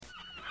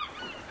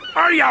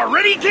Are you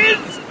ready,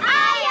 kids?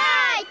 Aye,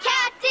 aye,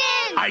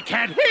 Captain! I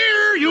can't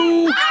hear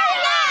you! Aye,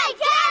 aye,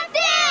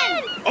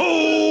 Captain!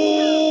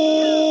 Oh!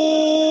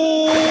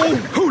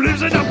 Who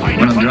lives in a pineapple?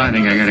 When I'm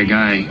driving, I got a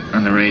guy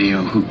on the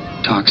radio who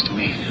talks to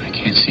me. I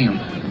can't see him,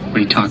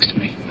 but he talks to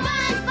me.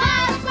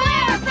 SpongeBob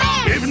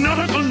SquarePants! If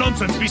nautical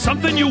nonsense be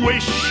something you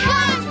wish,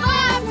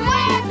 SpongeBob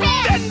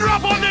SquarePants! then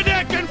drop on the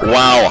deck and...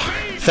 Wow.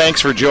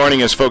 Thanks for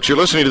joining us, folks. You're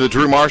listening to The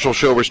Drew Marshall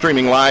Show. We're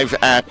streaming live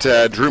at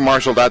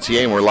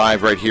drewmarshall.ca, and we're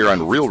live right here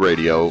on Real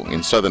Radio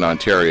in Southern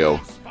Ontario,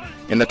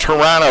 in the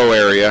Toronto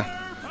area,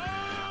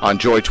 on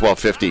Joy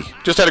 1250.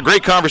 Just had a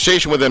great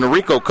conversation with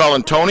Enrico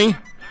Colantoni,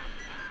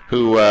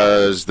 who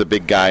is the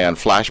big guy on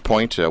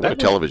Flashpoint. What a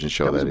television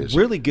show that is.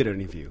 Really good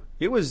interview.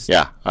 It was.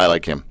 Yeah, I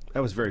like him.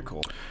 That was very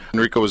cool.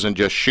 Enrico was in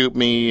Just Shoot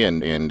Me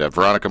and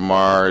Veronica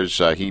Mars.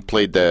 He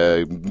played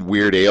the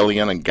weird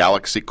alien in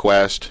Galaxy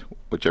Quest,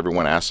 which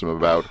everyone asks him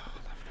about.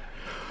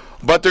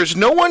 But there's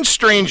no one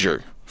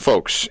stranger,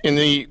 folks, in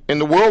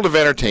the world of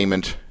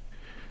entertainment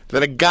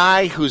than a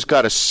guy who's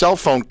got a cell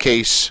phone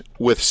case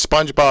with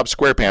SpongeBob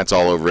SquarePants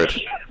all over it,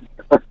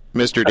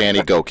 Mr.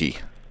 Danny Gokey.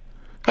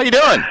 How you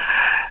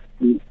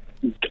doing?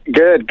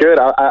 Good.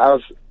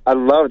 I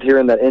loved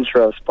hearing that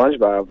intro of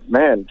SpongeBob.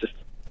 Man,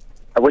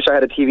 I wish I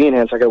had a TV in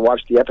hand so I could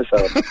watch the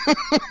episode.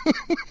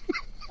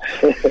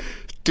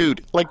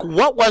 Dude,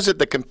 what was it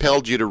that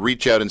compelled you to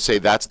reach out and say,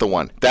 that's the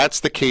one?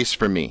 That's the case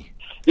for me.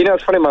 You know,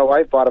 it's funny, my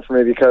wife bought it for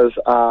me because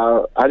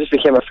I just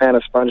became a fan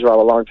of SpongeBob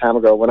a long time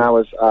ago. When I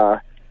was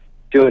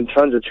doing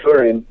tons of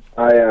touring,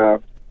 I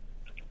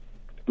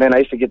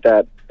used to get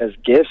that as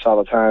gifts all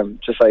the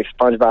time, just like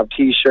SpongeBob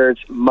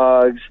T-shirts,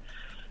 mugs.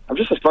 I'm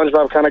just a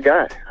SpongeBob kind of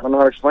guy. I don't know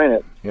how to explain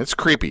it. It's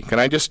creepy. Can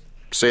I just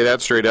say that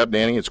straight up,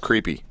 Danny? It's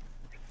creepy.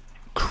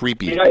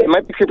 Creepy. You know, it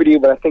might be creepy to you,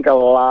 but I think a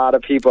lot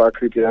of people are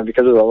creepy to them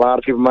because there's a lot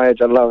of people my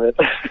age. I love it.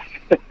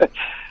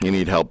 You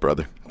need help,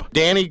 brother.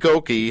 Danny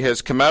Gokey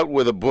has come out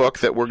with a book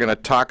that we're going to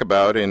talk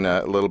about in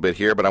a little bit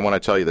here, but I want to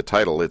tell you the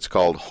title. It's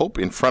called Hope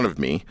in Front of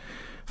Me.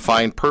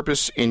 Find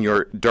Purpose in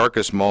Your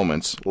Darkest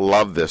Moments.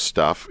 Love this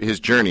stuff. His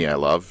journey I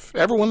love.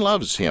 Everyone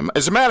loves him.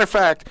 As a matter of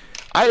fact,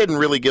 I didn't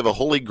really give a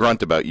holy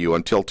grunt about you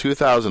until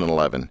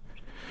 2011,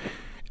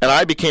 and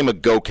I became a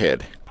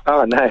Gokehead.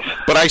 Oh, nice.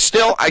 But I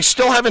still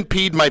haven't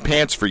peed my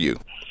pants for you.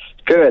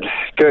 Good,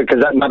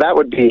 because that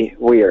would be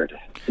weird.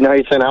 You know how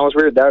you're saying I was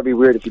weird? That would be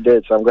weird if you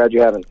did, so I'm glad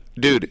you haven't.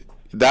 Dude,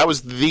 that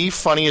was the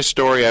funniest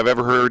story I've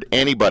ever heard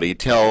anybody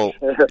tell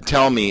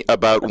me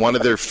about one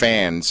of their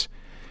fans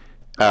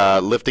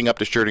lifting up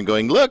the shirt and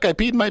going, look, I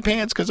peed my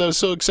pants because I was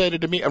so excited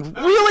to meet him.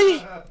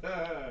 Really?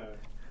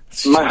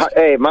 My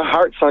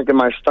heart sunk in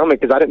my stomach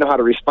because I didn't know how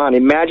to respond.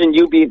 Imagine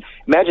you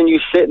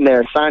sitting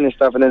there signing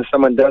stuff and then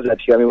someone does that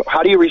to you. I mean,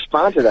 how do you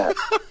respond to that?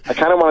 I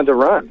kind of wanted to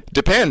run.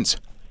 Depends.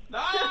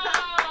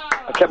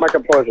 I kept my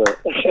composure.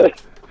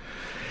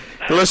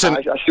 Listen,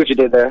 I see what you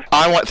did there.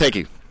 Thank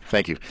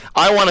you.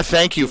 I want to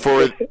thank you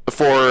for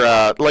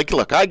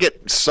look, I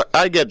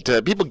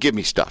get people give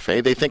me stuff.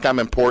 They think I'm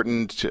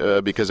important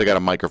because I got a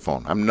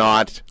microphone. I'm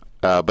not,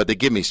 but they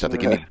give me stuff. They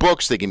give me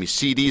books. They give me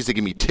CDs. They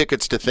give me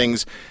tickets to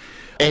things.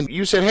 And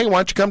you said, hey, why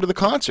don't you come to the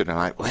concert? And I'm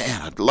like,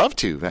 man, I'd love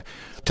to.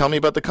 Tell me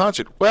about the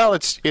concert. Well,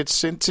 it's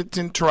in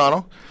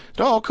Toronto.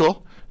 Oh,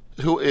 cool.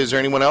 Who is there?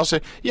 Anyone else?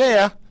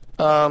 Yeah,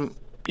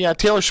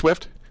 Taylor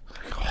Swift.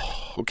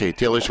 Oh, okay,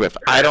 Taylor Swift.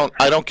 I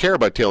don't care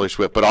about Taylor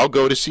Swift, but I'll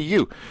go to see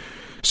you.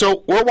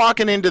 So we're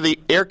walking into the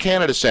Air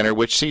Canada Centre,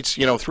 which seats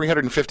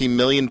 350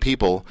 million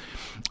people,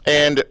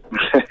 and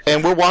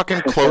we're walking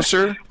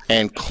closer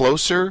and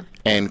closer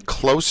and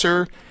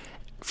closer.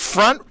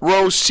 Front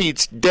row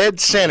seats, dead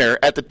center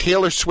at the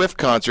Taylor Swift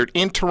concert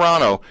in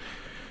Toronto.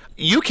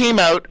 You came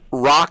out,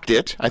 rocked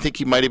it. I think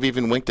you might have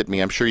even winked at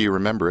me. I'm sure you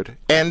remember it.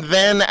 And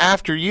then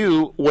after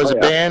you was a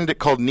band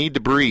called Need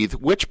to Breathe,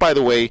 which, by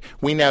the way,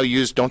 we now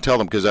use. Don't tell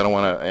them because I don't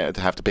want to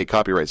have to pay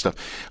copyright stuff.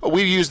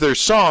 We use their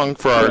song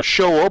for our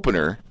show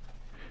opener,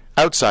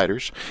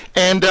 Outsiders.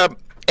 And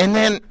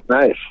then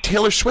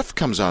Taylor Swift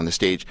comes on the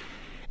stage.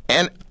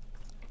 And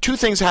two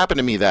things happened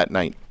to me that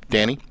night,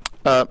 Danny.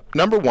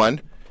 Number one,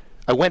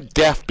 I went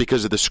deaf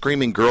because of the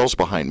screaming girls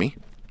behind me.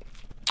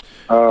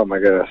 Oh my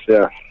goodness,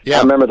 yeah.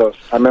 I remember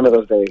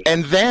those days.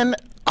 And then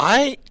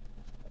I,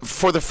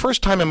 for the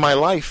first time in my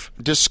life,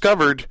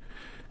 discovered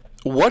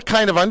what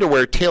kind of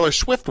underwear Taylor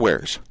Swift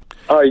wears.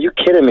 Oh, are you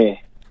kidding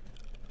me?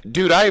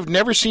 Dude, I've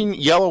never seen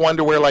yellow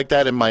underwear like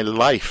that in my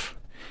life.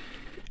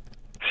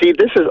 See,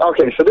 this is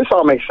okay. So this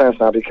all makes sense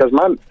now because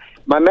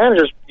my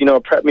managers,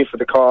 prepped me for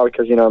the call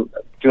because I'm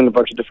doing a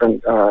bunch of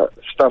different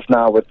stuff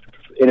now with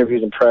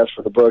interviews and press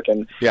for the book,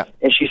 and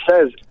she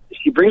says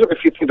she brings up a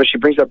few things, but she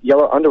brings up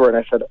yellow underwear, and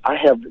I said I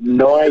have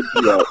no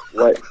idea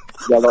what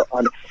yellow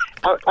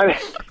underwear.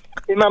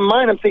 In my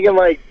mind, I'm thinking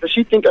does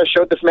she think I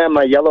showed this man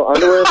my yellow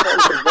underwear or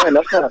something? Man,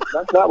 that's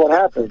not what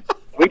happened.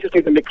 We just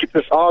need to keep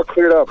this all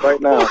cleared up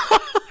right now.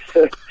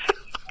 So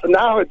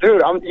now,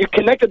 dude, you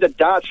connected the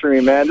dots for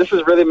me, man. This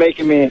is really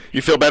making me...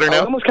 You feel better now?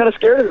 I'm almost kind of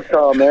scared of this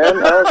call, man.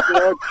 I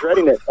was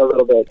dreading it a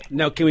little bit.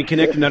 Now, can we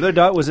connect another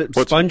dot? Was it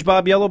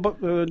SpongeBob Yellow?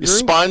 Drew?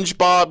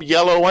 SpongeBob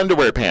yellow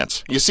underwear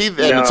pants. You see, and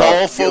it's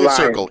all full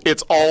circle.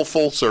 It's all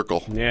full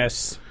circle.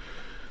 Yes.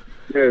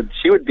 Dude,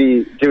 she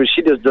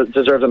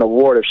deserves an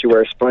award if she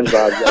wears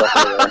SpongeBob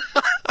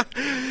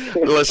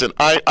yellow. Listen,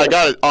 I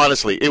got it.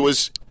 Honestly, it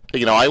was,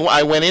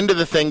 I went into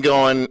the thing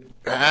going,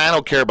 I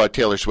don't care about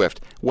Taylor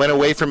Swift. Went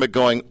away from it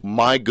going,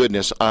 my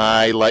goodness,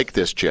 I like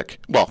this chick.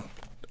 Well,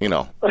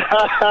 Yellow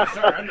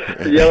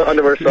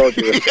underwear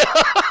soldier.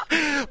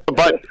 Yeah.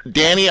 But,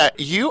 Danny,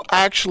 you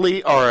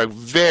actually are a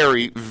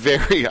very,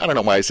 very, I don't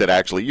know why I said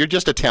actually, you're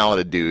just a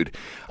talented dude.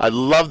 I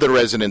love the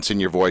resonance in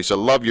your voice. I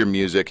love your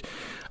music.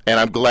 And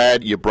I'm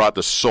glad you brought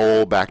the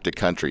soul back to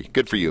country.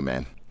 Good for you,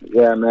 man.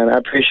 Yeah, man, I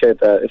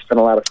appreciate that. It's been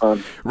a lot of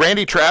fun.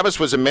 Randy Travis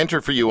was a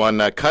mentor for you on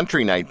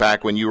Country Night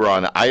back when you were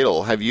on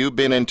Idol. Have you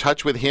been in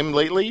touch with him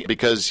lately?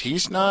 Because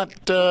he's not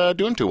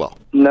doing too well.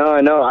 No,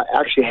 I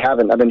actually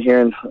haven't. I've been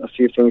hearing a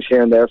few things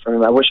here and there from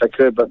him. I wish I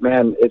could, but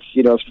man, it's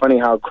it's funny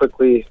how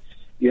quickly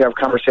you have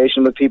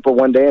conversation with people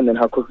one day and then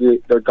how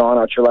quickly they're gone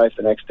out your life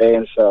the next day.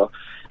 And so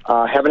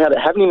haven't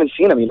even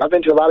seen him. I've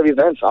been to a lot of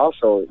events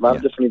also, a lot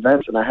of different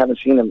events, and I haven't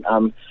seen him.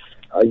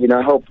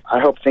 I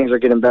hope things are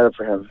getting better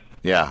for him.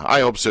 Yeah, I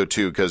hope so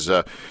too, because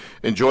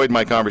enjoyed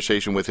my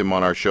conversation with him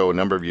on our show a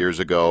number of years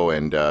ago,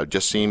 and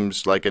just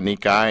seems like a neat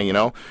guy.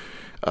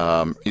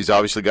 He's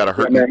obviously got a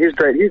hurt. Yeah, man, he's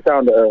great. He's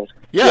down to earth.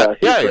 Yeah,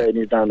 he's great.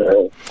 He's down to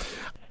earth.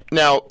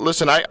 Now,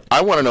 listen,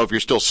 I want to know if you're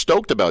still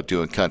stoked about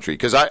doing country,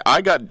 because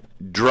I got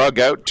drug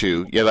out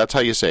to, that's how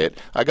you say it,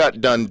 I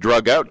got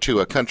drug out to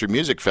a country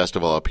music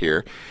festival up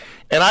here,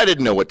 and I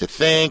didn't know what to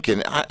think,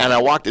 and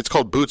I walked, it's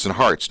called Boots and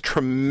Hearts,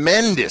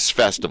 tremendous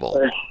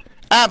festival.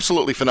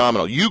 Absolutely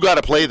phenomenal. You got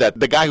to play that.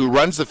 The guy who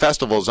runs the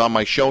festival is on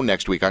my show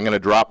next week. I'm going to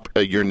drop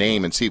your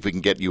name and see if we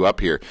can get you up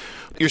here.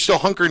 You're still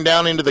hunkering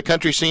down into the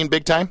country scene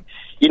big time?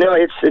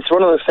 It's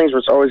one of those things where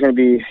it's always going to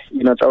be,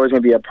 it's always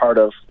going to be a part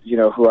of,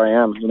 who I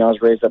am. I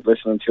was raised up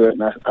listening to it,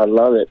 and I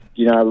love it.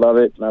 I love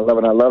it, and I love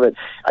it, and I love it.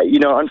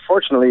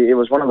 Unfortunately, it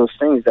was one of those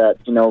things that,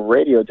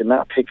 radio did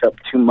not pick up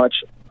too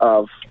much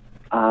of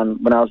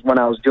when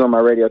I was doing my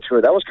radio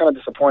tour. That was kind of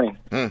disappointing.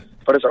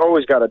 But it's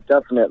always got a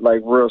definite,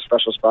 real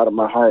special spot in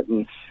my heart,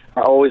 and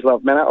I always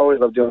love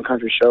doing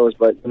country shows.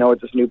 But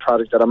with this new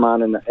project that I'm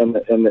on in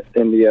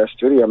the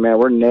studio, man,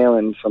 we're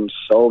nailing some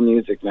soul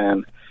music,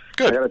 man.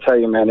 Good. I got to tell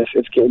you, man,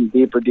 it's getting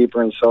deeper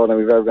in soul than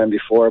we've ever been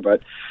before.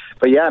 But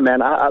yeah,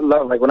 man, I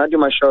love when I do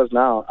my shows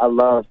now. I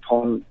love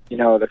pulling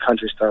the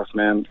country stuff,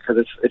 man, because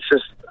it's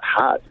just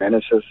hot, man.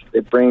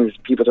 It brings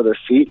people to their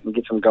feet and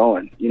gets them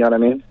going. You know what I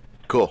mean?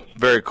 Cool.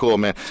 Very cool,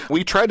 man.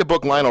 We tried to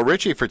book Lionel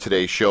Richie for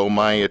today's show.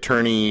 My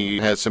attorney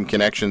has some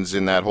connections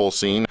in that whole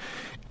scene.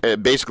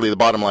 Basically, the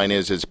bottom line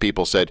is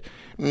people said,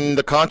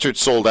 the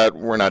concert's sold out,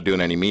 we're not doing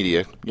any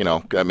media.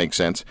 That makes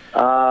sense.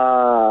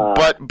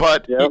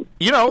 But yep.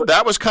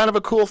 That was kind of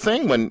a cool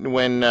thing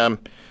when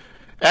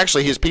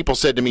actually his people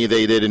said to me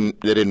they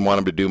didn't want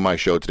him to do my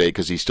show today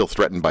because he's still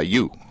threatened by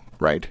you,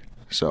 right?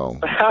 So.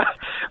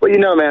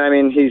 Well, man, I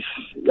mean,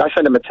 I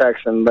sent him a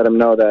text and let him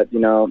know that,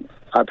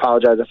 I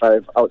apologize if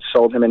I've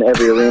outsold him in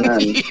every arena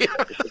and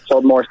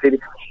sold more CDs.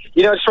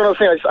 It's one of those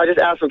things. I just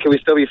asked him, can we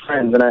still be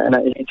friends?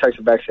 And he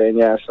texted back saying,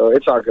 yeah, so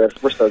it's all good.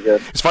 We're still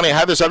good. It's funny. I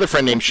have this other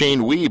friend named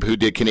Shane Weeb who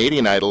did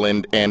Canadian Idol,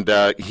 and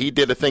he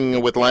did a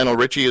thing with Lionel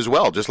Richie as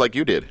well, just like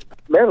you did.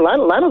 Man,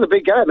 Lionel's a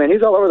big guy, man.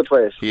 He's all over the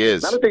place. He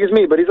is. Not as big as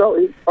me, but he's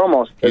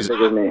almost as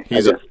big as me.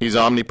 He's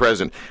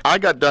omnipresent. I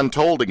got done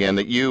told again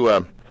that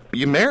you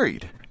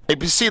married.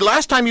 See,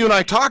 last time you and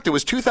I talked, it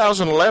was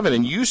 2011,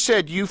 and you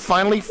said you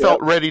finally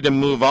felt ready to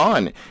move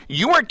on.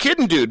 You weren't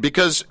kidding, dude,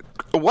 because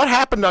what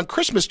happened on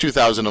Christmas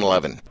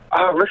 2011?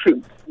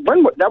 Richie,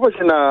 that was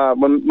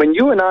when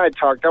you and I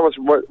talked, that was,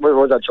 what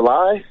was that,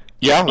 July?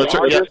 Yeah, that's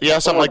right. Yeah,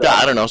 something like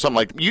that. I don't know, something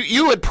like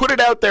you had put it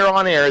out there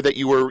on air that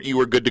you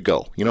were good to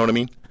go. You know what I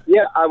mean?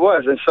 Yeah, I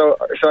was, and so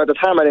at the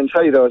time I didn't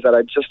tell you though is that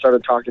I just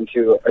started talking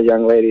to a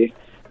young lady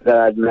that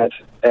I'd met,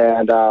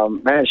 and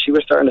man, she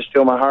was starting to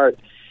steal my heart.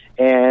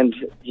 And,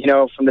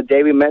 from the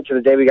day we met to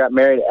the day we got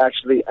married, it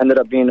actually ended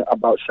up being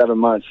about 7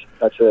 months.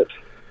 That's it.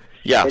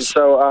 Yeah. And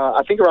so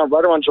I think right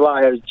around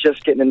July, I was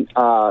just getting it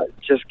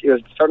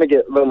was starting to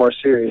get a little more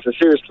serious. As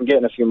serious can get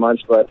in a few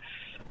months, but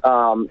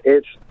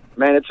it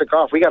took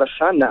off. We got a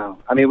son now.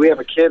 I mean, we have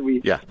a kid.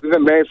 We've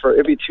been married for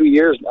it'll be 2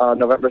 years,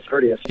 November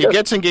 30th. He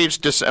gets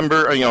engaged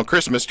December,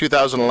 Christmas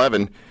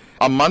 2011.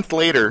 A month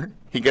later,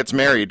 he gets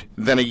married.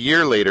 Then a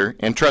year later,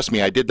 and trust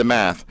me, I did the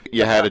math,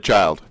 you had a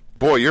child.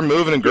 Boy, you're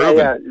moving and grooving.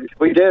 Yeah,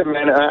 we did,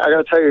 man. I got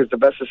to tell you, it's the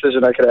best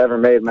decision I could have ever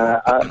made, man.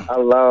 I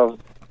love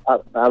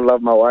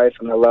my wife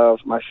and I love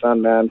my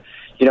son, man.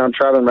 I'm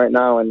traveling right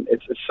now, and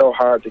it's so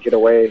hard to get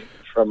away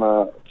from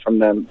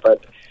them,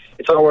 but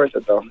it's all worth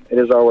it, though. It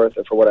is all worth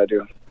it for what I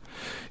do.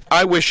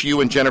 I wish you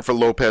and Jennifer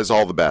Lopez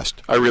all the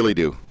best. I really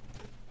do.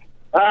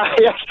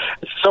 Yes.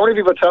 So many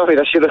people tell me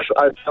that she looks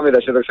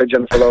like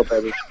Jennifer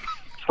Lopez. It's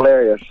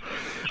hilarious.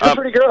 She's a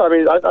pretty girl. I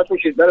mean, I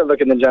think she's better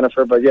looking than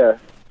Jennifer, but yeah.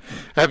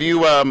 Have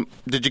you?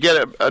 Did you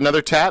get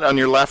another tat on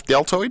your left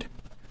deltoid?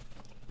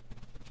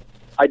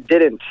 I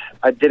didn't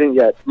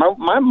yet.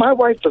 My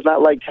wife does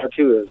not like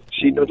tattoos.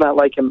 She does not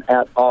like him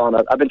at all.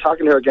 And I've been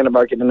talking to her again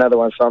about getting another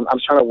one, so I'm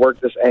trying to work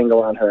this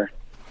angle on her.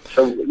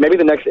 So maybe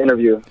the next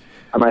interview,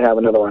 I might have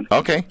another one.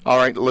 Okay. All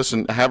right.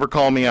 Listen, have her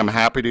call me. I'm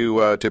happy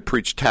to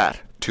preach tat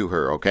to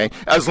her, okay?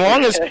 As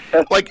long as,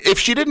 like, if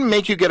she didn't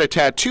make you get a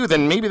tattoo,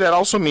 then maybe that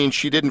also means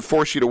she didn't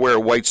force you to wear a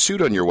white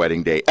suit on your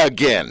wedding day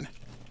again.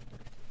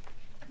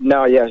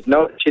 No,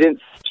 she didn't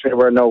force me to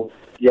wear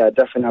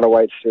definitely not a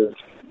white suit.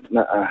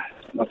 No,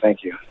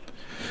 thank you.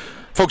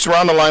 Folks, we're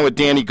on the line with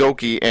Danny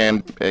Gokey,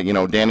 and,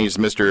 Danny's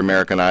Mr.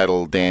 American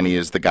Idol. Danny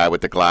is the guy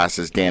with the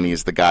glasses. Danny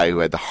is the guy who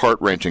had the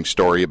heart-wrenching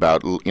story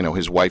about,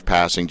 his wife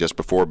passing just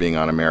before being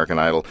on American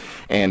Idol.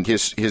 And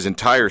his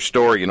entire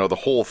story, the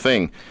whole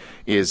thing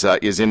is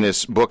in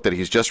this book that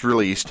he's just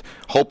released,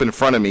 Hope in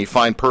Front of Me,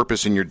 Find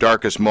Purpose in Your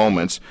Darkest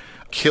Moments.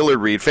 Killer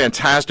read,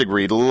 fantastic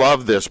read.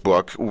 Love this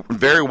book.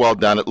 Very well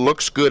done. It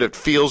looks good. It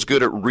feels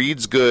good. It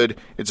reads good.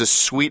 It's a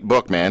sweet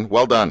book, man.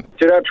 Well done.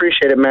 Dude, I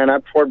appreciate it, man. I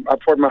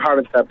poured my heart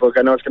into that book.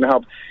 I know it's going to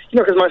help.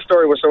 Because my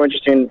story was so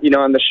interesting.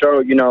 On the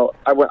show,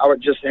 I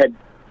just had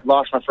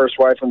lost my first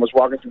wife and was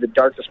walking through the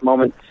darkest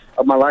moment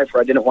of my life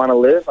where I didn't want to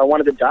live. I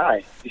wanted to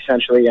die,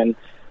 essentially, and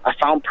I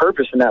found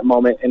purpose in that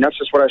moment, and that's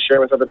just what I share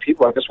with other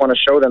people. I just want to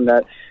show them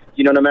that,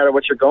 no matter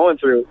what you're going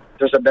through,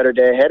 there's a better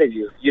day ahead of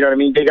you. You know what I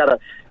mean? They got to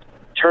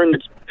turn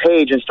the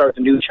page and start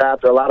the new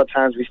chapter. A lot of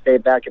times we stay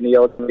back in the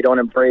old and we don't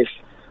embrace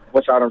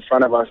what's out in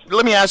front of us.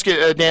 Let me ask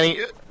you, Danny,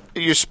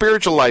 your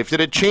spiritual life,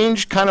 did it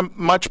change kind of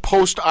much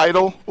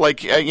post-Idol?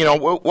 Like,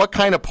 what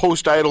kind of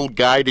post-Idol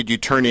guy did you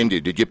turn into?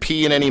 Did you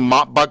pee in any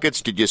mop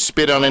buckets? Did you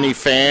spit on any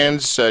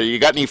fans? You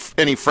got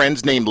any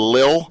friends named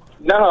Lil?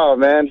 No,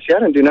 man. See, I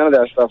didn't do none of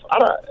that stuff. I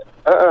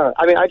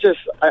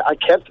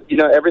kept,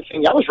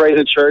 everything. I was raised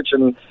in church,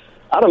 and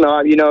I don't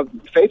know,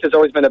 faith has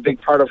always been a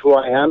big part of who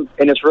I am,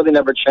 and it's really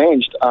never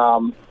changed.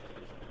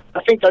 I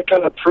think that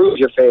kind of proves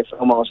your faith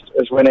almost,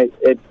 is when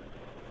it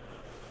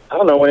I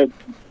don't know,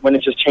 when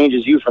it just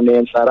changes you from the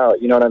inside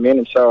out, you know what I mean?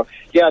 And so,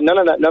 yeah, none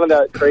of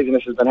that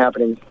craziness has been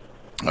happening.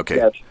 Okay.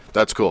 Yet.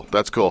 That's cool.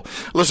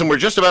 Listen, we're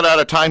just about out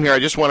of time here. I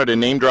just wanted to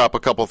name drop a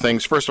couple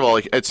things. First of all,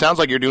 it sounds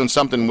like you're doing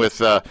something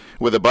with a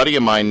buddy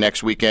of mine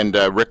next weekend,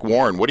 Rick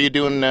Warren. What are you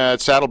doing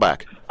at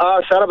Saddleback?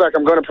 Saddleback,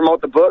 I'm going to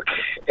promote the book,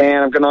 and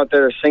I'm going out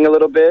there to sing a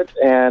little bit,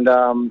 and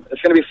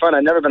it's going to be fun.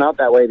 I've never been out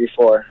that way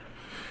before.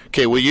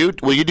 Okay, will you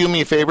do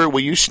me a favor? Will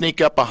you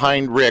sneak up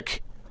behind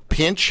Rick,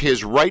 pinch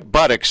his right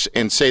buttocks,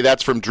 and say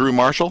that's from Drew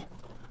Marshall?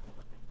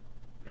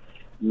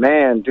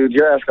 Man, dude,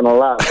 you're asking a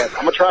lot. But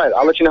I'm going to try it.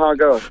 I'll let you know how it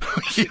goes.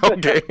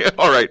 Okay.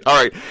 All right.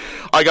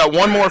 I got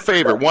one more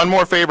favor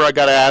I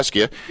got to ask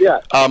you.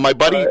 Yeah. My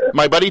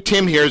buddy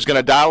Tim here is going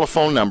to dial a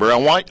phone number. I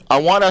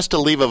want us to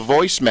leave a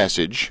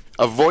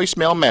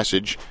voicemail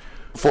message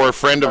for a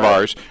friend of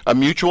ours, a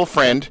mutual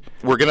friend.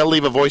 We're going to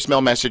leave a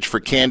voicemail message for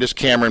Candace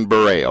Cameron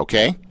Bure,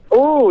 okay?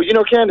 Oh, you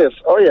know Candace.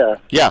 Oh, yeah.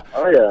 Yeah.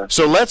 Oh, yeah.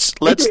 So let's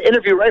You did an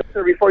interview right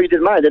there before you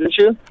did mine, didn't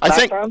you?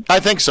 I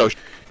think so.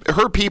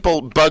 Her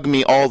people bug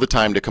me all the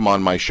time to come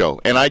on my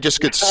show, and I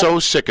just get so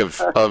sick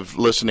of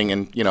listening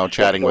and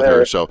chatting with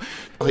her. So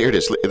here it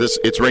is.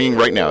 It's ringing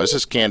right now. This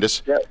is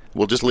Candace. Yep.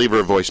 We'll just leave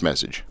her a voice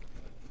message.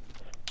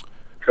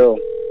 Cool.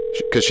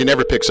 Because she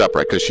never picks up,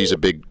 right? Because she's a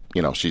big,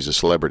 she's a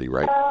celebrity,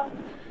 right?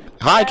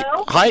 Hi.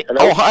 Hello? Hi.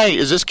 Hello? Oh, hi.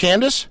 Is this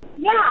Candace?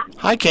 Yeah.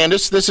 Hi,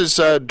 Candace. This is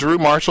Drew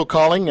Marshall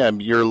calling.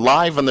 You're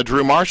live on the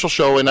Drew Marshall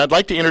Show, and I'd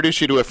like to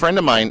introduce you to a friend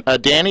of mine.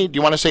 Danny, do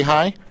you want to say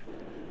hi?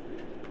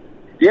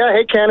 Yeah,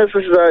 hey, Candace.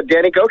 This is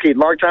Danny Gokey.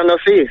 Long time no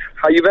see.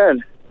 How you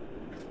been?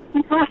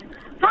 Hi.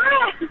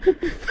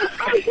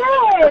 I'm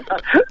good.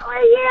 How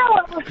are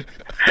you?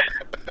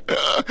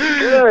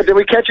 Good. Did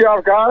we catch you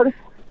off guard?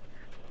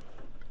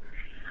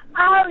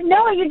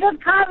 No, you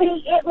just caught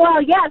me.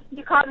 Yes,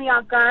 you caught me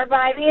off guard, but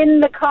I'm in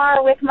the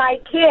car with my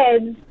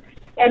kids,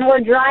 and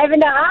we're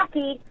driving to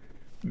hockey.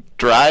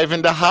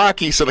 Driving to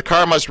hockey, so the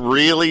car must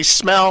really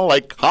smell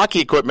like hockey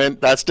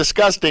equipment. That's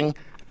disgusting.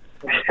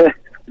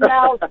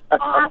 Smells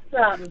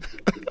awesome.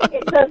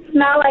 It's a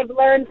smell I've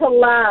learned to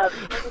love.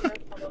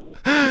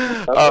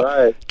 That's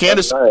right.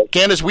 Candace, That's right.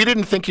 Candace, we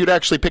didn't think you'd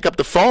actually pick up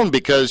the phone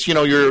because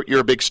you're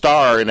a big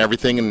star and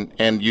everything,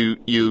 and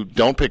you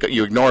don't pick up,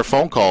 you ignore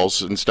phone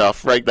calls and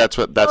stuff, right? That's.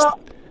 Well,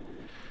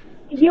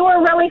 you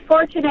were really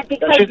fortunate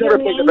because She's your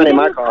never name picked up any of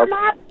my didn't calls.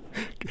 come up.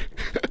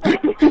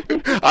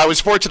 I was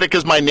fortunate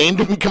because my name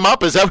didn't come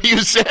up. Is that what you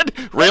said?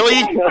 Really?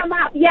 It didn't come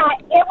up. Yeah,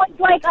 it was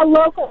like a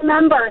local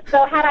number.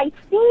 So had I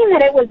seen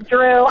that it was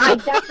Drew, I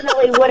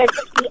definitely would have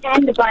hit the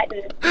end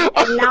button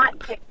and not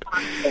picked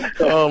up.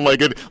 Oh my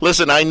goodness!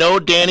 Listen, I know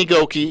Danny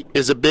Gokey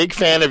is a big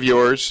fan of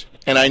yours,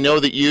 and I know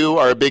that you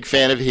are a big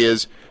fan of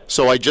his.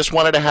 So I just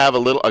wanted to have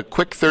a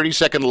quick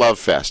 30-second love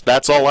fest.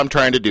 That's all I'm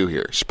trying to do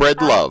here.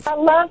 Spread love. A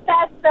love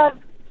fest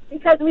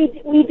because we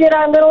did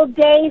our little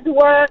day's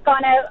work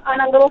on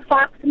a little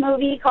Fox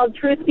movie called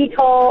Truth Be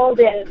Told,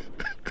 and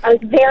I was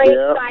very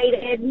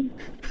excited.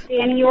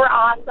 Danny, you were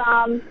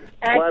awesome.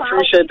 And Well, I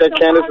appreciate that,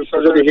 Candace. It's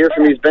so good to hear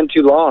from you. It's been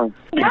too long.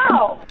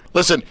 No.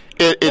 Listen,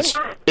 it's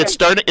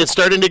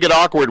starting to get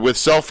awkward with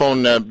cell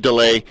phone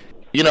delay.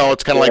 You know,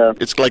 it's kind of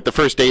like the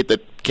first date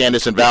that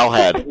Candace and Val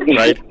had,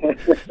 right?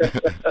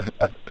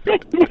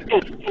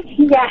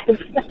 Yes,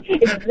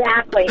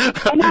 exactly.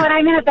 I know, and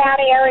I'm in a bad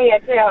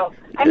area too.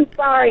 I'm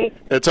sorry.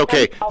 It's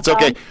okay. It's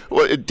okay.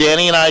 Well,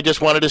 Danny and I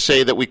just wanted to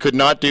say that we could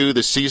not do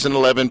the season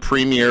 11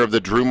 premiere of the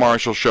Drew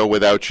Marshall Show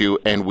without you,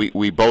 and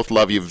we both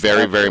love you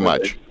very, very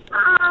much.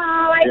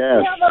 Oh, I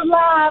feel the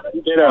love.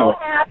 I'm so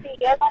happy.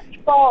 I love you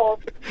both.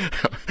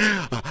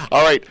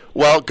 All right.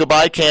 Well,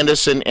 goodbye,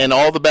 Candace, and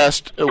all the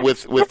best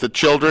with the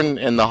children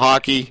and the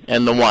hockey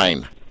and the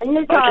wine.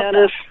 Bye,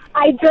 Candace.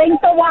 I drink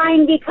the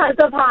wine because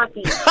of hockey.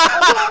 Okay,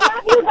 I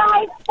love you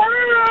guys.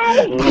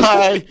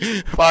 Bye.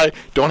 Bye.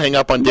 Don't hang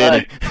up on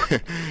Danny.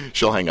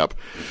 She'll hang up.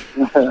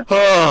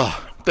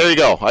 Oh, there you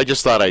go. I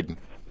just thought I'd,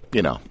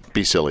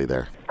 be silly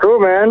there. Cool,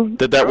 man.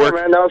 Did that work?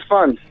 Man, that was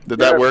fun. Did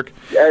that work?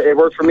 Yeah, it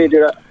worked for me,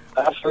 dude.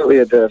 Absolutely,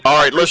 it did. All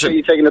right, listen. Appreciate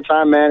you taking the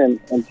time, man,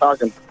 and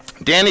talking.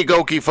 Danny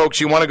Gokey, folks,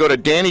 you want to go to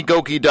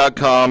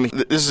DannyGokey.com.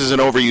 This is an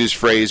overused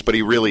phrase, but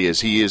he really is.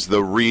 He is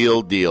the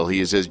real deal. He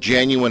is as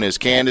genuine as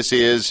Candace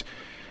is.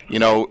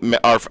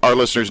 Our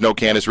listeners know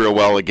Candace real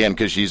well, again,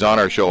 because she's on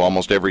our show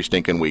almost every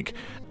stinking week.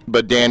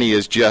 But Danny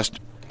is just,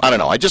 I don't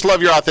know. I just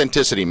love your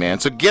authenticity, man.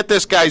 So get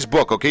this guy's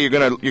book, okay? You're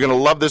gonna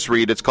love this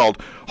read. It's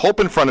called Hope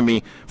in Front of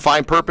Me,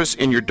 Find Purpose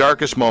in Your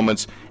Darkest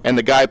Moments. And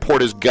the guy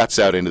poured his guts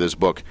out into this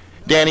book.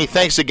 Danny,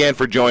 thanks again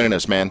for joining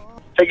us, man.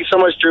 Thank you so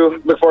much,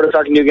 Drew. Look forward to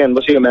talking to you again.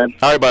 We'll see you, man.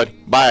 All right, bud.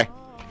 Bye.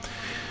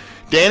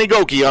 Danny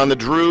Gokey on the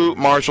Drew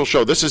Marshall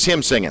Show. This is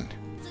him singing.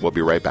 We'll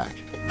be right back.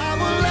 I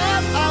will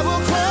laugh, I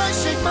will cry,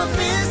 shake my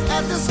fist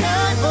at the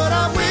sky, but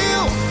I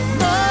will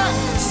not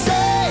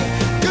say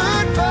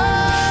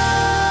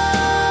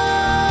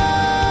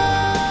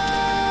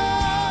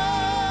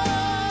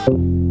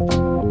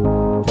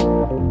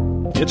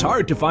goodbye. It's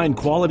hard to find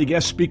quality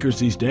guest speakers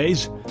these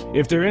days.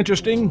 If they're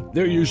interesting,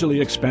 they're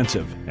usually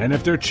expensive. And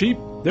if they're cheap,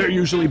 they're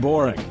usually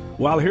boring.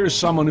 Well, here's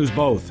someone who's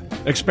both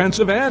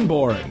expensive and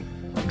boring.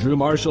 Drew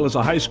Marshall is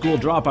a high school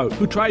dropout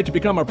who tried to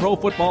become a pro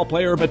football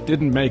player but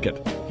didn't make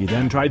it. He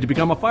then tried to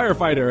become a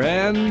firefighter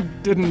and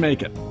didn't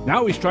make it.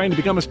 Now he's trying to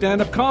become a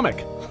stand-up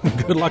comic.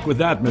 Good luck with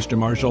that, Mr.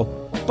 Marshall.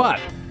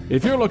 But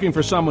if you're looking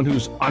for someone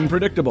who's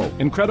unpredictable,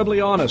 incredibly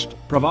honest,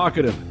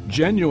 provocative,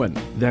 genuine,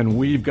 then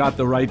we've got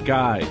the right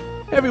guy.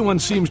 Everyone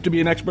seems to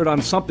be an expert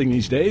on something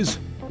these days.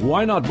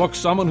 Why not book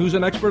someone who's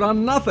an expert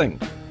on nothing,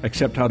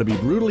 except how to be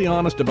brutally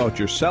honest about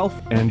yourself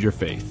and your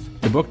faith?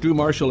 To book Drew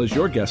Marshall as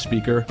your guest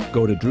speaker,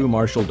 go to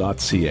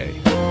drewmarshall.ca.